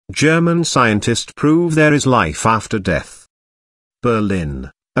German scientists prove there is life after death. Berlin.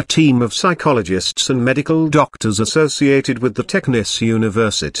 A team of psychologists and medical doctors associated with the Technische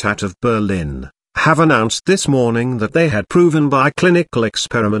University of Berlin have announced this morning that they had proven by clinical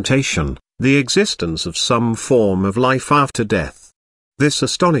experimentation the existence of some form of life after death. This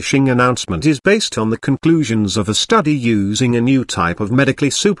astonishing announcement is based on the conclusions of a study using a new type of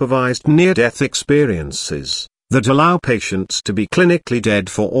medically supervised near-death experiences that allow patients to be clinically dead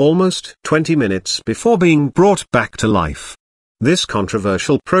for almost 20 minutes before being brought back to life. This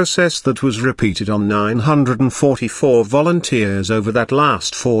controversial process that was repeated on 944 volunteers over that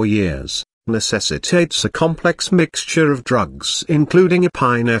last 4 years, necessitates a complex mixture of drugs including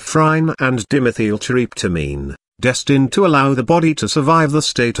epinephrine and dimethyltryptamine, destined to allow the body to survive the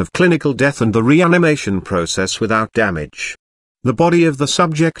state of clinical death and the reanimation process without damage. The body of the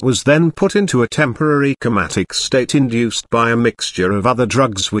subject was then put into a temporary comatic state induced by a mixture of other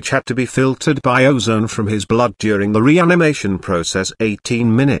drugs which had to be filtered by ozone from his blood during the reanimation process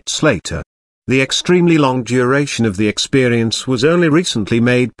 18 minutes later. The extremely long duration of the experience was only recently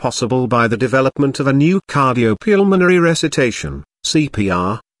made possible by the development of a new cardiopulmonary resuscitation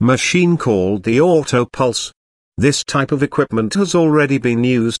 (CPR) machine called the autopulse. This type of equipment has already been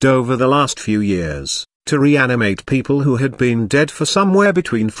used over the last few years to reanimate people who had been dead for somewhere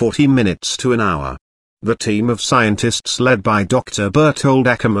between 40 minutes to an hour. The team of scientists led by Dr. Berthold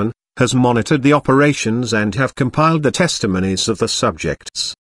Ackermann has monitored the operations and have compiled the testimonies of the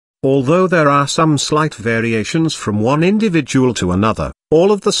subjects. Although there are some slight variations from one individual to another,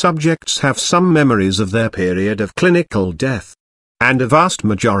 all of the subjects have some memories of their period of clinical death. And a vast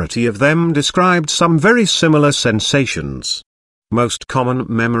majority of them described some very similar sensations. Most common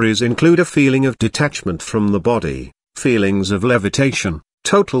memories include a feeling of detachment from the body, feelings of levitation,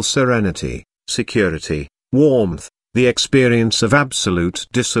 total serenity, security, warmth, the experience of absolute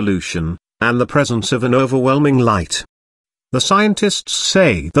dissolution, and the presence of an overwhelming light. The scientists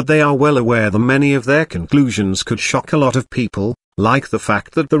say that they are well aware that many of their conclusions could shock a lot of people, like the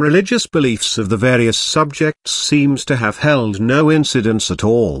fact that the religious beliefs of the various subjects seems to have held no incidence at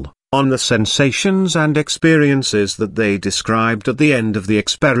all on the sensations and experiences that they described at the end of the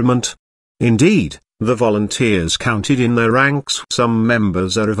experiment. Indeed, the volunteers counted in their ranks some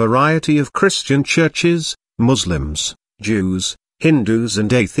members of a variety of Christian churches, Muslims, Jews, Hindus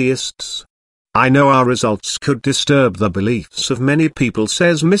and atheists. I know our results could disturb the beliefs of many people,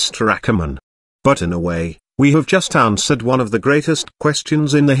 says Mr. Ackermann. But in a way, we have just answered one of the greatest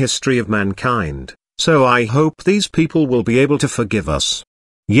questions in the history of mankind, so I hope these people will be able to forgive us.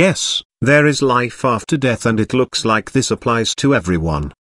 Yes, there is life after death and it looks like this applies to everyone.